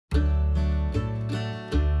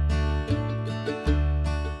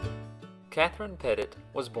Katherine Pettit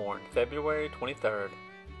was born February 23,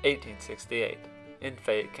 1868, in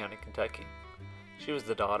Fayette County, Kentucky. She was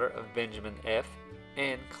the daughter of Benjamin F.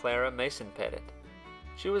 and Clara Mason Pettit.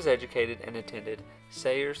 She was educated and attended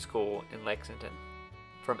Sayers School in Lexington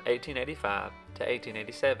from 1885 to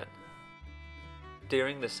 1887.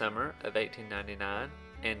 During the summer of 1899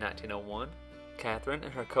 and 1901, Katherine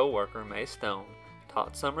and her co-worker May Stone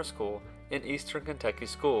taught summer school in eastern Kentucky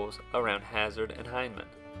schools around Hazard and Hindman.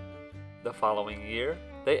 The following year,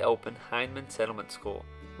 they opened Hindman Settlement School,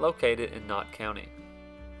 located in Knott County.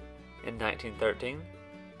 In 1913,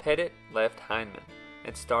 Pettit left Hindman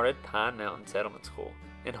and started Pine Mountain Settlement School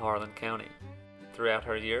in Harlan County. Throughout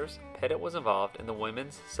her years, Pettit was involved in the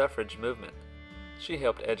women's suffrage movement. She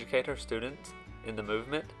helped educate her students in the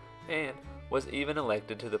movement and was even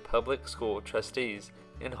elected to the public school trustees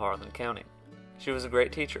in Harlan County. She was a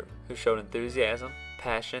great teacher who showed enthusiasm,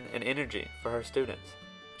 passion, and energy for her students.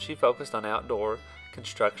 She focused on outdoor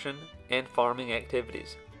construction and farming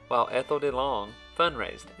activities, while Ethel DeLong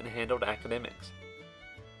fundraised and handled academics.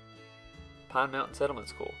 Pine Mountain Settlement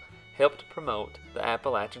School helped promote the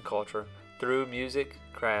Appalachian culture through music,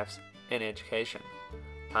 crafts, and education.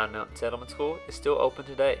 Pine Mountain Settlement School is still open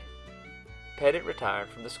today. Pettit retired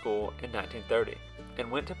from the school in 1930 and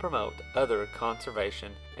went to promote other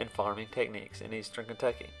conservation and farming techniques in eastern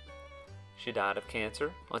Kentucky. She died of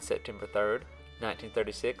cancer on September 3,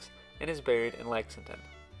 1936, and is buried in Lexington.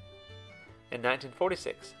 In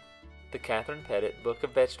 1946, the Katherine Pettit Book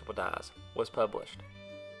of Vegetable Dyes was published.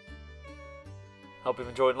 Hope you've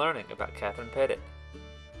enjoyed learning about Katherine Pettit.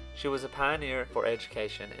 She was a pioneer for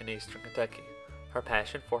education in eastern Kentucky. Her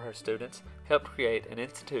passion for her students helped create an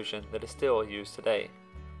institution that is still used today.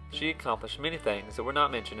 She accomplished many things that were not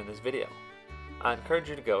mentioned in this video. I encourage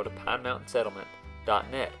you to go to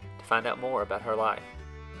pinemountainsettlement.net to find out more about her life.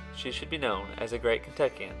 She should be known as a great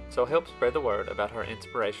Kentuckian, so help spread the word about her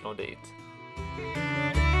inspirational deeds.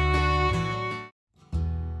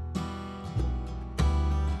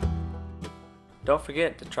 Don't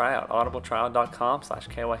forget to try out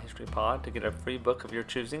audibletrial.com/kyhistorypod to get a free book of your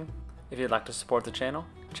choosing. If you'd like to support the channel,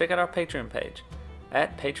 check out our Patreon page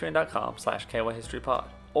at patreon.com/kyhistorypod,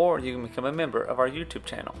 or you can become a member of our YouTube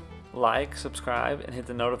channel. Like, subscribe, and hit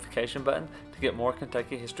the notification button to get more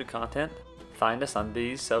Kentucky history content. Find us on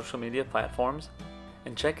these social media platforms,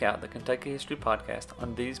 and check out the Kentucky History Podcast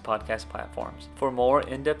on these podcast platforms for more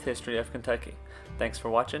in-depth history of Kentucky. Thanks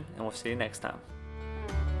for watching, and we'll see you next time.